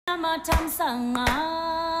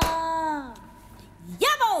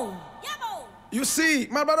You see,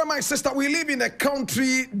 my brother, my sister, we live in a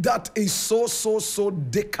country that is so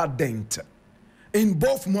decadent in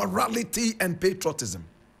both morality and patriotism.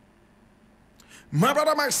 My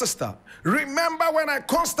brother, my sister, remember when I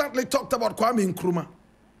constantly talked about Kwame Nkrumah?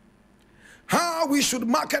 How we should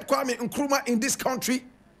market Kwame Nkrumah in this country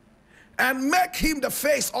and make him the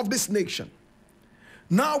face of this nation.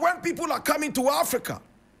 Now, when people are coming to Africa,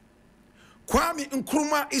 Kwame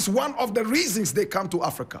Nkrumah is one of the reasons they come to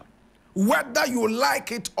Africa, whether you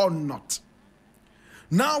like it or not.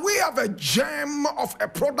 Now, we have a gem of a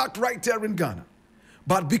product right here in Ghana,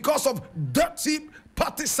 but because of dirty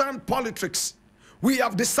partisan politics, we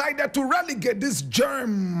have decided to relegate this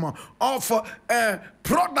gem of a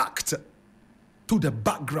product to the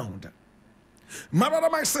background. My brother,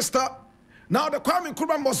 my sister, now the Kwame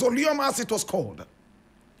Nkrumah Mausoleum, as it was called,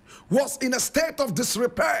 was in a state of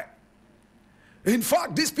disrepair. In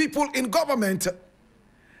fact, these people in government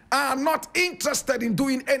are not interested in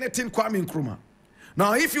doing anything Kwame Nkrumah.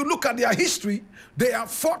 Now, if you look at their history, they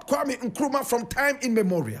have fought Kwame Nkrumah from time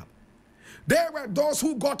immemorial. They were those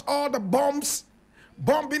who got all the bombs,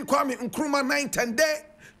 bombing Kwame Nkrumah night and day,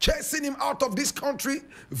 chasing him out of this country,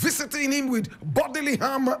 visiting him with bodily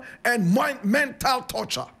harm and mental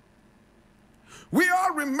torture. We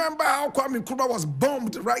all remember how Kwame Nkrumah was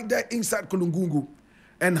bombed right there inside Kulungungu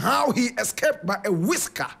and how he escaped by a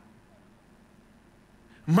whisker.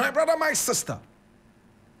 My brother, my sister,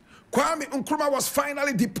 Kwame Nkrumah was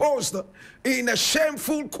finally deposed in a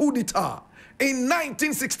shameful coup d'etat in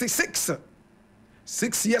 1966.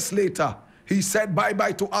 6 years later, he said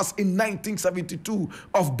bye-bye to us in 1972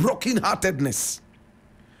 of broken-heartedness.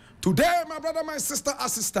 Today, my brother, my sister,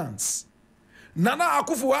 as it stands, Nana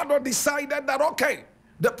Akufo-Addo decided that, okay,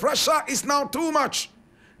 the pressure is now too much.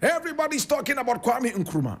 Everybody's talking about Kwame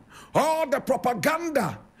Nkrumah. All the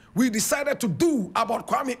propaganda we decided to do about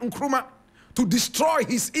Kwame Nkrumah to destroy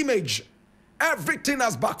his image, everything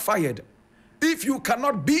has backfired. If you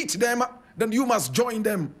cannot beat them, then you must join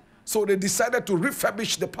them. So they decided to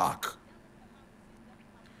refurbish the park.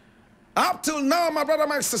 Up till now, my brother,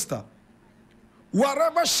 my sister,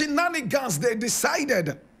 whatever shenanigans they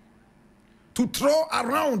decided to throw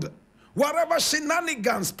around, whatever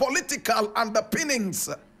shenanigans, political underpinnings,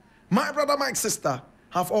 my brother, my sister,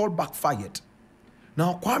 have all backfired.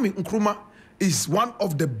 Now, Kwame Nkrumah is one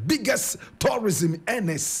of the biggest tourism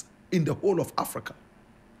earners in the whole of Africa.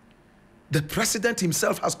 The president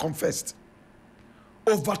himself has confessed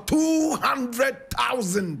over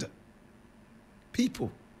 200,000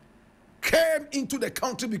 people came into the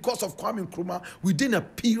country because of Kwame Nkrumah within a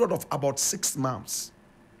period of about 6 months.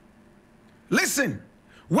 Listen,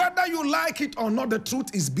 whether you like it or not, the truth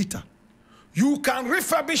is bitter. You can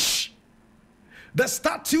refurbish the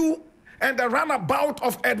statue and the runabout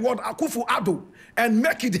of Edward Akufo-Addo and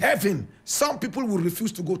make it heaven. Some people will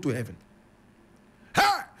refuse to go to heaven.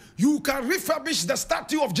 Hey, you can refurbish the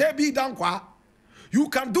statue of J.B. Dankwa. You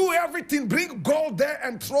can do everything, bring gold there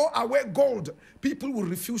and throw away gold. People will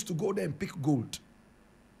refuse to go there and pick gold.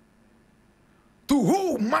 To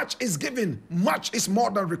whom much is given, much is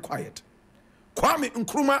more than required. Kwame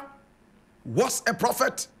Nkrumah was a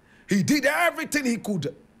prophet. He did everything he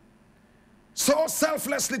could, so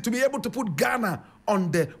selflessly, to be able to put Ghana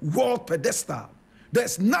on the world pedestal.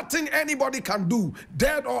 There's nothing anybody can do,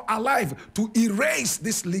 dead or alive, to erase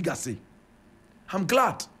this legacy. I'm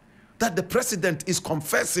glad that the president is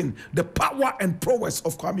confessing the power and prowess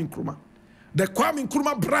of Kwame Nkrumah. The Kwame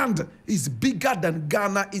Nkrumah brand is bigger than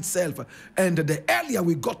Ghana itself. And the earlier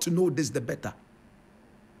we got to know this, the better.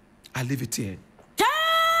 I leave it here.